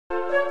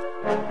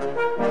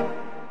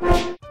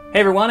Hey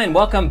everyone, and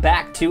welcome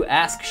back to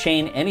Ask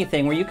Shane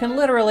Anything, where you can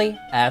literally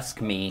ask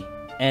me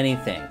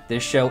anything.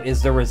 This show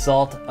is the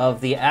result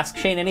of the Ask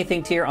Shane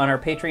Anything tier on our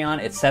Patreon.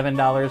 It's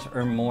 $7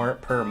 or more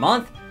per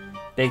month.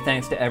 Big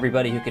thanks to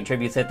everybody who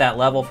contributes at that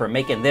level for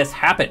making this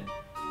happen.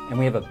 And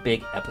we have a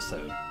big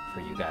episode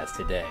for you guys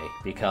today,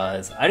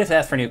 because I just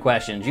asked for new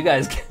questions. You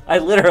guys, I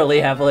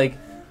literally have I'm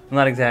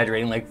not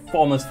exaggerating,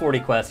 almost 40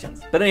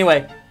 questions. But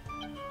anyway,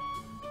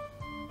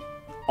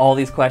 all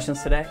these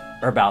questions today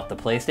are about the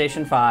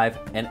PlayStation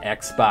 5 and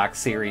Xbox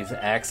Series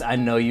X. I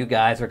know you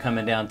guys are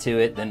coming down to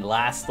it. The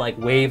last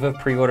wave of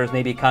pre-orders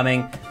may be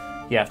coming.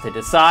 You have to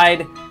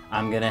decide.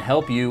 I'm gonna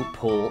help you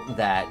pull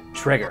that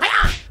trigger.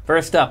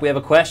 First up, we have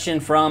a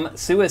question from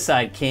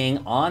Suicide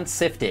King on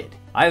Sifted.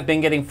 I've been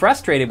getting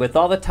frustrated with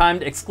all the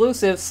timed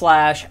exclusive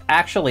 /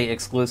 actually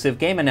exclusive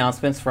game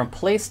announcements from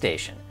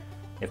PlayStation.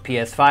 If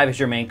PS5 is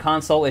your main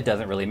console, it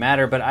doesn't really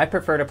matter, but I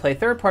prefer to play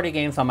third-party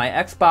games on my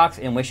Xbox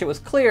and wish it was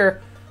clear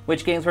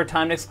which games were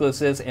timed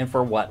exclusives and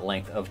for what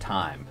length of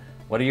time.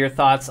 What are your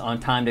thoughts on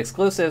timed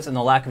exclusives and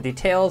the lack of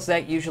details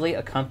that usually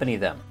accompany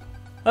them?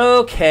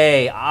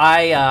 Okay,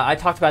 I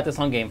talked about this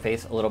on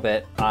GameFace a little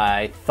bit.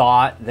 I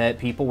thought that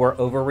people were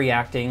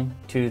overreacting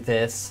to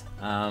this.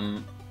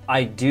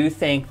 I do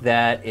think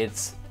that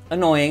it's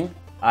annoying.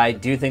 I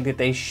do think that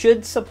they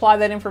should supply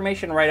that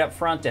information right up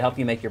front to help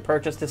you make your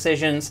purchase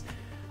decisions.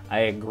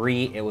 I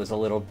agree it was a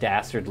little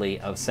dastardly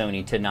of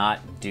Sony to not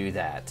do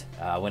that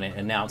when it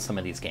announced some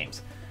of these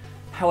games.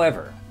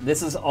 However,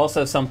 this is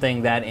also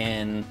something that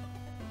in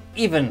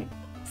even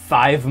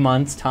 5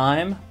 months'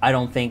 time, I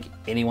don't think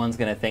anyone's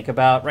going to think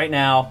about. Right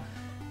now,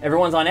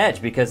 everyone's on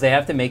edge because they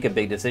have to make a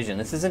big decision.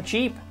 This isn't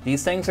cheap.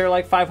 These things are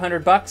like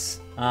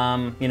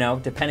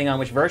 $500, depending on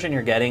which version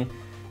you're getting.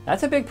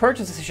 That's a big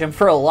purchase decision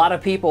for a lot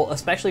of people,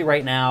 especially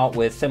right now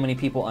with so many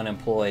people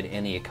unemployed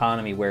in the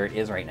economy where it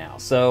is right now.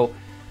 So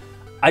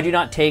I do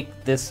not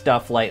take this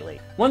stuff lightly.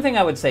 One thing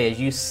I would say is,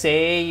 you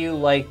say you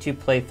like to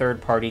play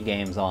third-party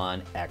games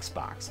on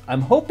Xbox.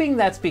 I'm hoping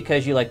that's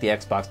because you like the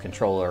Xbox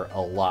controller a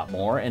lot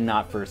more and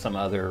not for some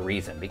other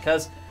reason,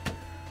 because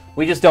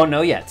we just don't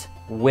know yet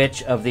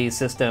which of these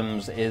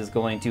systems is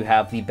going to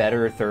have the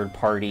better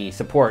third-party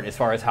support as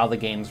far as how the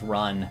games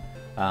run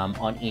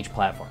on each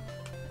platform.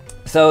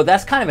 So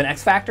that's kind of an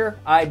X factor.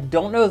 I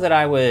don't know that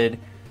I would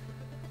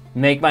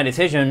make my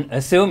decision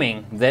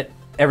assuming that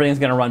everything's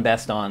going to run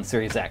best on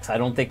Series X. I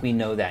don't think we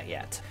know that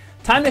yet.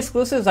 Timed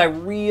exclusives, I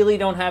really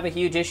don't have a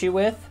huge issue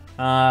with.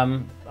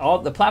 All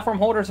the platform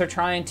holders are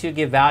trying to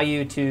give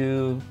value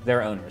to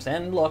their owners.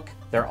 And look,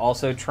 they're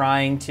also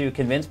trying to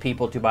convince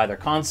people to buy their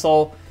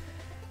console.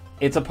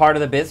 It's a part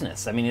of the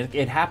business. I mean,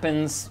 it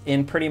happens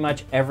in pretty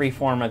much every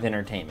form of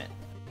entertainment.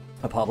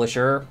 A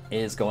publisher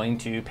is going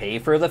to pay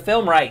for the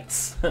film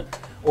rights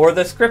or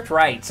the script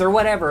rights or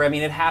whatever. I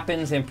mean, it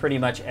happens in pretty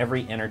much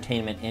every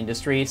entertainment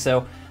industry.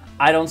 So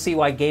I don't see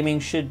why gaming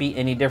should be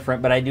any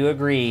different, but I do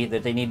agree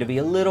that they need to be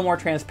a little more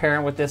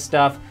transparent with this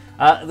stuff.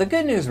 The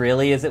good news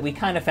really is that we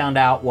kind of found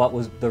out what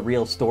was the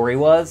real story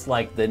was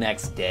the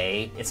next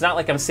day. It's not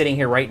like I'm sitting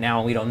here right now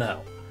and we don't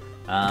know.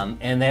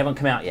 And they haven't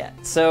come out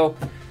yet. So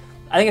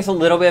I think it's a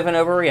little bit of an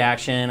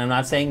overreaction. I'm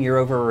not saying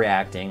you're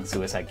overreacting,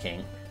 Suicide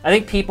King. I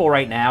think people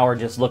right now are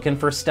just looking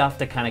for stuff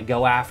to kind of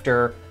go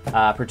after,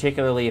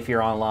 particularly if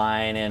you're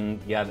online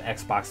and you have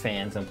Xbox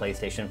fans and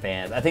PlayStation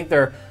fans. I think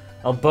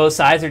both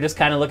sides are just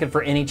kind of looking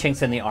for any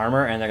chinks in the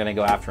armor, and they're going to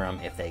go after them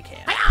if they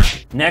can.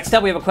 Next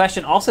up, we have a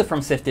question also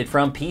from Sifted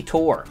from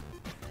P-Tor.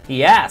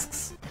 He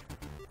asks,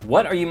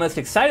 what are you most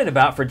excited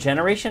about for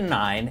Generation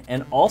 9,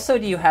 and also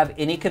do you have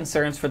any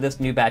concerns for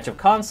this new batch of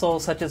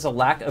consoles, such as a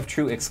lack of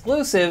true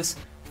exclusives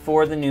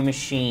for the new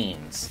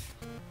machines?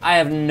 I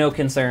have no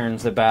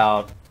concerns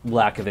about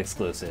lack of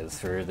exclusives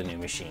for the new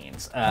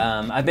machines.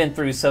 I've been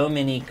through so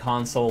many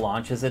console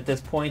launches at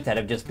this point that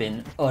have just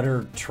been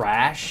utter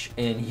trash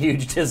and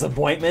huge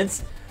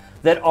disappointments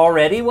that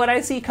already what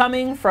I see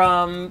coming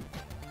from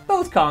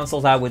both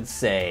consoles, I would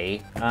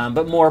say,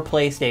 but more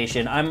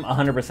PlayStation, I'm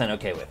 100%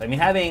 okay with. I mean,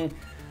 having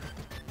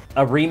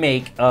a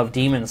remake of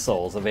Demon's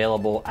Souls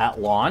available at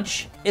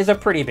launch is a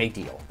pretty big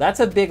deal. That's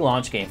a big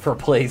launch game for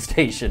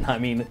PlayStation. I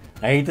mean,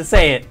 I hate to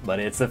say it, but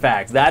it's the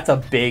facts. That's a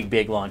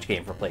big launch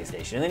game for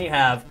PlayStation. And then you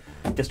have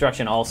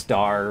Destruction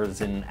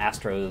All-Stars and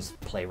Astro's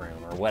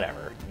Playroom or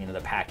whatever,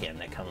 the pack-in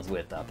that comes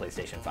with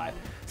PlayStation 5.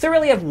 So I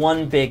really have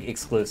one big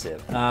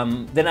exclusive.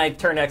 Then I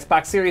turn to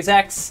Xbox Series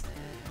X.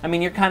 I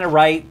mean, you're kind of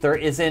right. There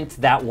isn't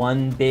that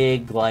one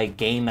big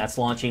game that's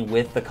launching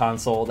with the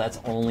console that's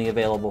only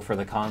available for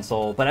the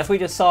console. But as we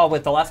just saw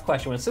with the last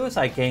question with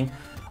Suicide King,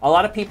 a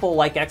lot of people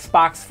like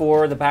Xbox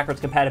for the backwards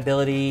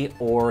compatibility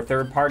or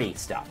third-party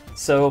stuff.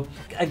 So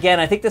again,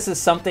 I think this is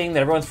something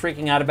that everyone's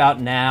freaking out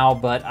about now,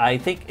 but I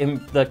think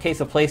in the case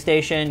of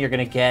PlayStation, you're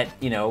going to get,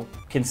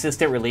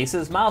 consistent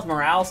releases. Miles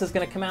Morales is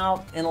going to come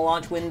out in the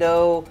launch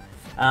window.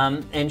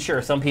 And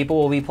sure, some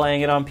people will be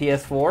playing it on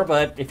PS4,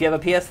 but if you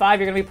have a PS5,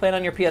 you're going to be playing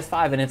on your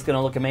PS5 and it's going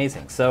to look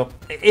amazing. So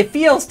it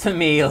feels to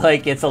me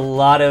like it's a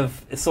lot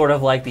of sort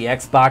of like the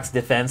Xbox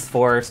Defense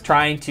Force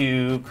trying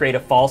to create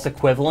a false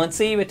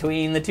equivalency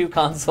between the two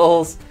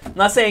consoles. I'm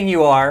not saying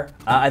you are.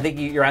 I think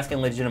you're asking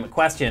a legitimate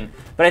question.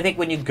 But I think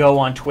when you go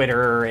on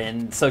Twitter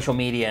and social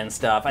media and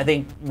stuff, I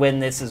think when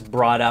this is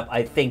brought up,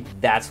 I think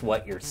that's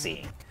what you're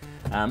seeing.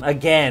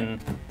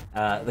 Again,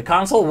 the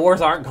console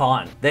wars aren't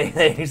gone.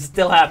 They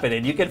still happen,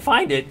 and you can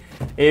find it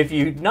if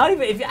you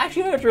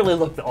actually don't have to really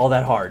look all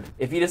that hard.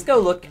 If you just go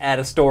look at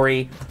a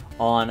story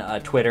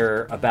on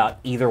Twitter about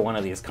either one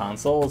of these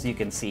consoles, you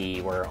can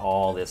see where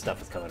all this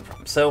stuff is coming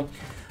from. So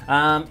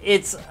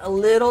it's a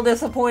little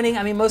disappointing.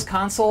 I mean, most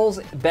consoles,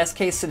 best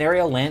case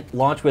scenario,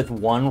 launch with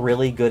one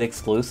really good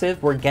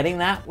exclusive. We're getting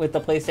that with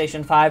the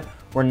PlayStation 5.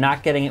 We're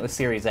not getting it with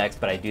Series X,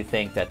 but I do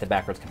think that the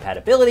backwards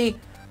compatibility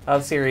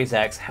of Series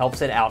X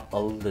helps it out a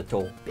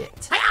little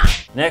bit.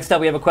 Next up,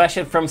 we have a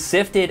question from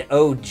Sifted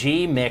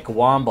OG Mick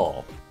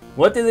Womble.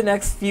 What do the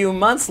next few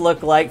months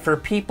look like for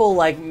people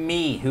like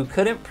me who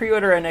couldn't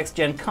pre-order a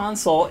next-gen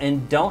console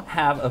and don't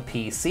have a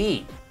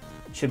PC?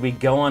 Should we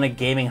go on a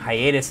gaming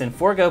hiatus and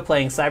forego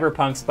playing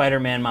Cyberpunk,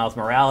 Spider-Man, Miles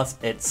Morales,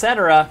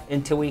 etc.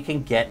 until we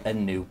can get a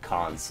new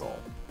console?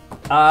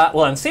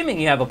 Well, I'm assuming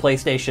you have a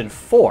PlayStation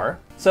 4,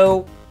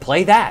 so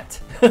play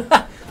that.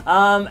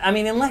 I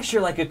mean, unless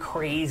you're like a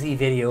crazy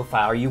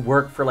videophile or you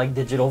work for like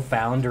Digital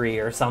Foundry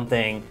or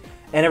something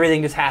and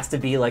everything just has to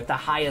be like the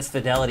highest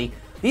fidelity,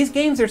 these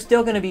games are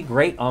still going to be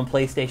great on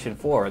PlayStation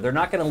 4. They're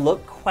not going to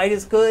look quite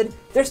as good.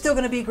 They're still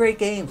going to be great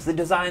games. The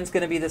design's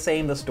going to be the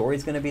same. The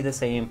story's going to be the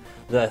same.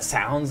 The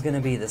sound's going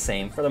to be the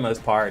same for the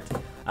most part.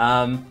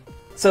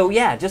 So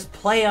yeah, just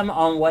play them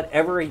on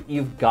whatever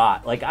you've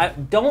got. Like,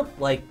 don't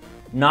like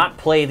not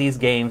play these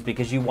games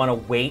because you want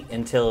to wait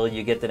until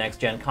you get the next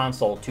gen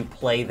console to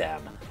play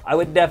them. I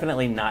would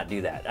definitely not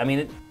do that. I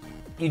mean,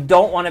 you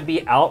don't want to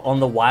be out on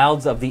the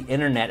wilds of the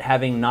internet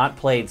having not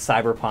played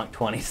Cyberpunk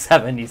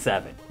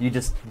 2077. You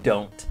just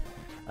don't.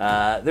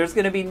 There's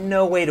going to be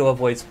no way to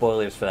avoid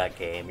spoilers for that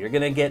game. You're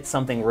going to get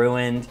something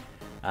ruined.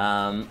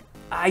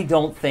 I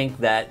don't think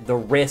that the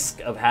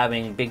risk of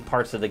having big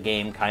parts of the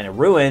game kind of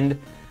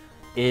ruined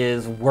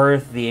is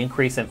worth the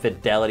increase in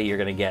fidelity you're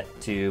going to get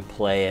to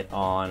play it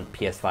on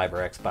PS5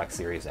 or Xbox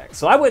Series X.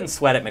 So I wouldn't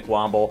sweat it,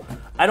 McWomble.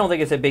 I don't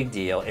think it's a big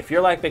deal. If you're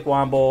like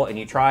McWomble and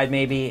you tried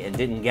maybe and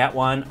didn't get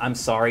one, I'm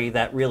sorry,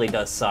 that really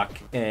does suck.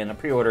 And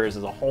pre-orders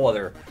is a whole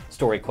other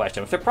story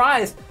question. I'm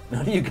surprised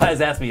none of you guys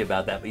asked me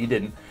about that, but you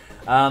didn't.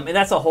 And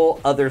that's a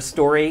whole other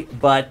story,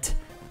 but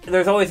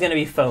there's always going to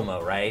be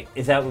FOMO, right?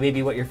 Is that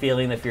maybe what you're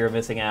feeling, the fear of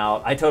missing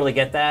out? I totally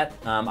get that.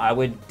 I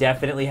would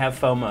definitely have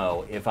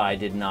FOMO if I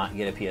did not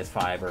get a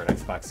PS5 or an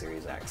Xbox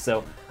Series X.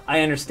 So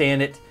I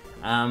understand it.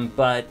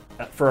 But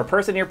for a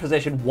person in your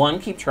position, one,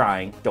 keep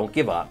trying. Don't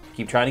give up.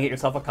 Keep trying to get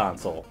yourself a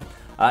console.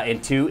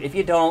 And two, if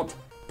you don't,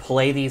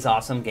 play these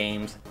awesome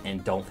games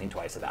and don't think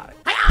twice about it.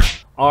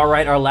 All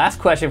right, our last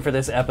question for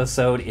this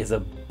episode is a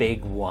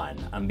big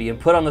one. I'm being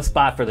put on the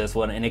spot for this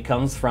one, and it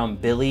comes from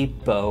Billy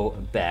Bo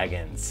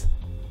Baggins.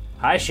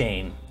 Hi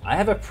Shane, I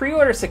have a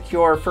pre-order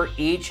secure for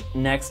each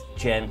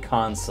next-gen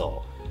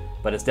console,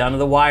 but it's down to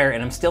the wire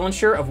and I'm still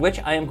unsure of which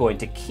I am going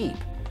to keep.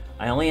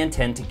 I only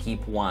intend to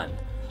keep one.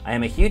 I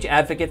am a huge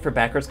advocate for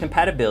backwards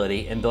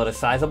compatibility and build a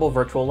sizable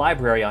virtual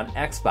library on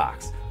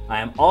Xbox.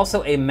 I am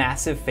also a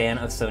massive fan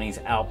of Sony's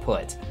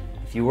output.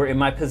 If you were in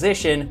my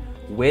position,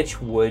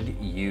 which would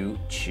you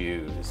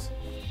choose?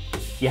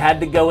 You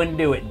had to go and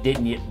do it,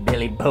 didn't you,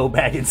 Billy Bo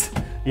Baggins?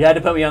 You had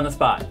to put me on the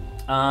spot.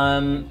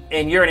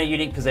 And you're in a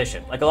unique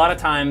position. Like a lot of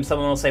times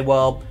someone will say,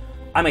 well,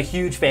 I'm a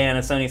huge fan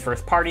of Sony's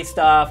first party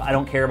stuff. I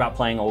don't care about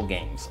playing old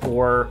games.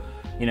 Or,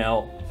 you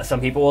know, some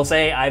people will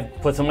say, I've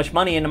put so much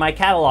money into my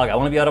catalog. I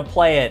want to be able to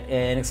play it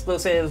and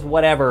exclusives,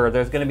 whatever.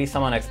 There's going to be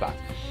some on Xbox.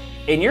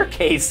 In your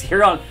case,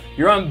 you're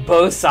on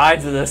both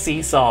sides of the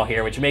seesaw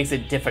here, which makes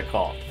it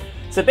difficult.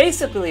 So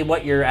basically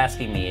what you're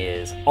asking me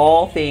is,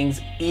 all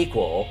things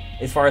equal,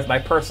 as far as my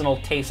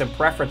personal tastes and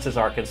preferences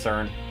are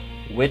concerned,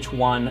 which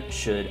one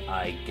should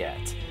I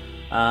get?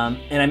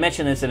 And I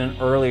mentioned this in an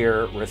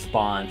earlier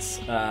response.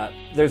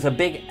 There's a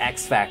big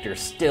X factor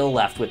still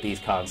left with these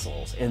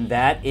consoles, and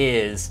that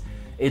is,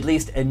 at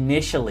least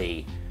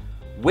initially,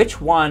 which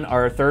one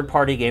are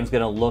third-party games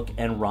going to look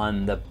and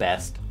run the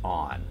best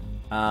on?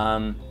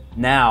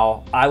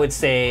 Now, I would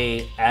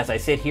say, as I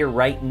sit here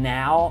right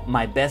now,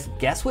 my best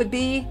guess would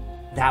be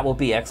that will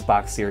be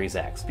Xbox Series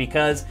X,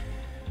 because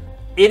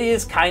it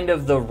is kind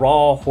of the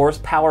raw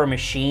horsepower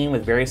machine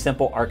with very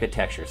simple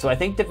architecture. So I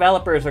think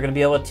developers are going to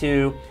be able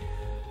to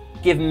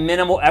give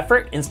minimal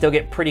effort and still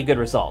get pretty good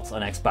results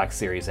on Xbox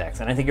Series X.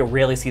 And I think you'll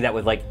really see that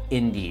with like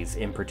indies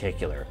in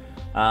particular.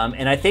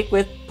 And I think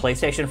with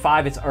PlayStation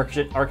 5, its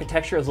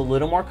architecture is a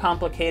little more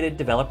complicated.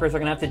 Developers are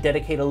going to have to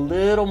dedicate a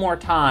little more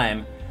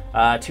time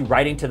to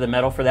writing to the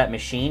metal for that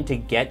machine to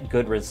get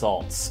good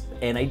results.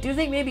 And I do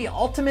think maybe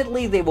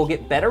ultimately they will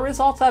get better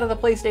results out of the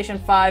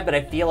PlayStation 5, but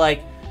I feel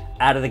like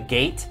out of the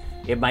gate,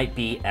 it might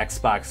be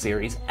Xbox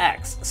Series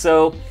X.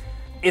 So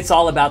it's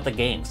all about the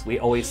games. We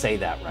always say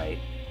that, right?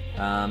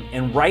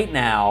 And right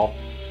now,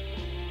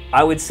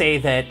 I would say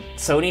that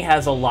Sony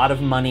has a lot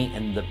of money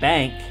in the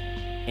bank,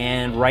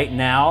 and right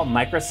now,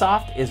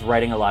 Microsoft is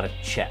writing a lot of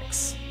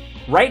checks.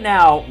 Right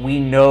now, we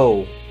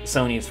know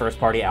Sony's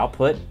first-party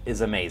output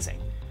is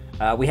amazing.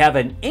 We have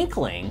an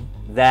inkling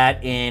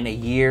that in a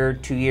year,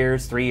 2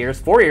 years, 3 years,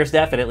 4 years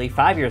definitely,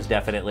 5 years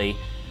definitely,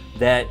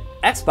 that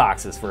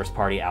Xbox's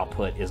first-party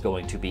output is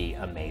going to be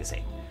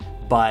amazing.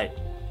 But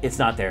it's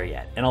not there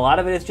yet. And a lot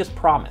of it is just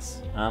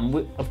promise.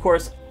 Of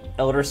course,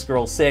 Elder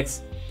Scrolls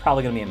 6,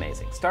 probably going to be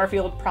amazing.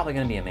 Starfield, probably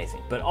going to be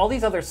amazing. But all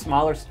these other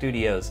smaller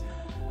studios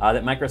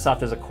that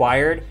Microsoft has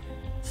acquired,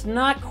 it's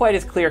not quite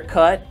as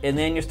clear-cut. And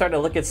then you're starting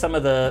to look at some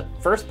of the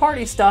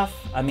first-party stuff.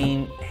 I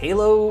mean,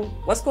 Halo,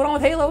 what's going on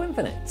with Halo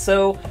Infinite?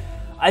 So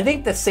I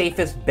think the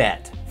safest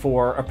bet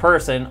for a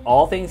person,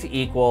 all things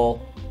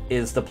equal,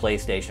 is the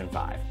PlayStation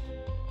 5.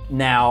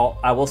 Now,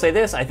 I will say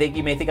this, I think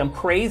you may think I'm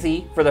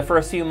crazy for the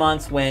first few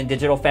months when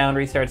Digital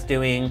Foundry starts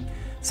doing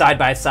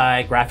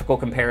side-by-side graphical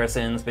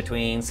comparisons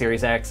between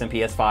Series X and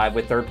PS5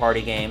 with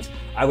third-party games.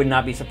 I would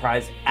not be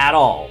surprised at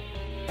all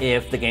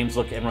if the games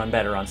look and run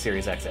better on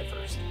Series X at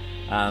first.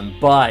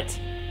 But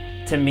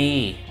to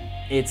me,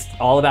 it's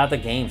all about the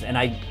games. And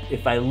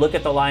if I look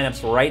at the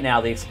lineups right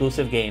now, the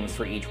exclusive games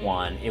for each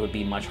one, it would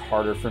be much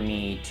harder for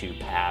me to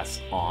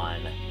pass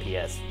on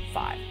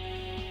PS5.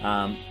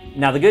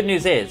 Now, the good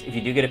news is, if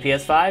you do get a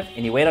PS5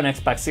 and you wait on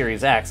Xbox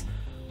Series X,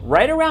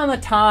 right around the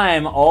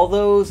time all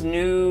those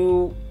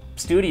new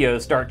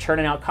studios start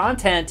churning out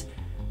content,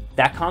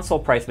 that console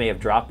price may have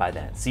dropped by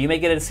then. So you may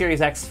get a Series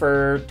X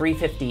for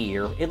 $350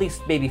 or at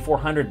least maybe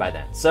 $400 by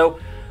then. So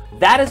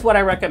that is what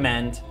I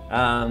recommend.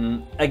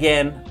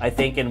 Again, I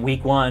think in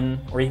week one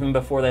or even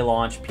before they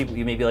launch,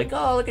 you may be like,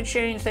 oh, look at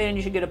Shane saying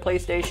you should get a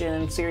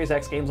PlayStation. Series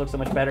X games look so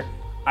much better.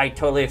 I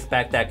totally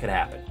expect that could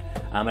happen.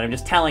 And I'm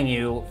just telling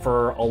you,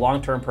 for a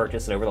long-term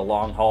purchase and over the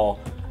long haul,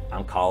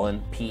 I'm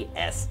calling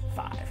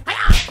PS5.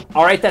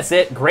 All right, that's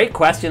it. Great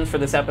questions for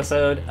this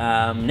episode.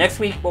 Next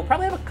week, we'll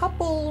probably have a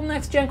couple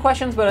next-gen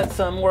questions, but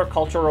some more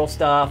cultural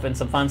stuff and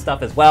some fun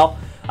stuff as well.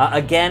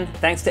 Again,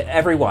 thanks to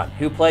everyone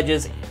who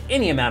pledges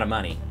any amount of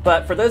money.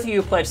 But for those of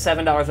you who pledge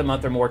 $7 a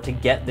month or more to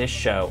get this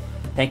show,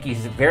 thank you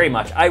very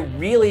much. I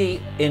really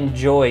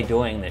enjoy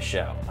doing this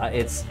show.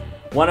 It's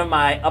one of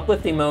my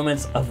uplifting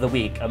moments of the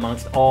week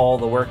amongst all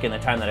the work and the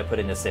time that I put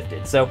into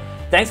Sifted. So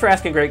thanks for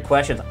asking great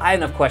questions. I have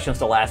enough questions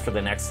to last for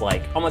the next,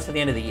 almost to the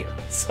end of the year.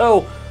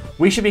 So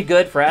we should be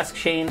good for Ask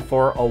Shane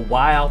for a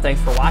while.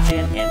 Thanks for watching,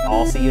 and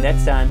I'll see you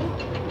next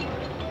time.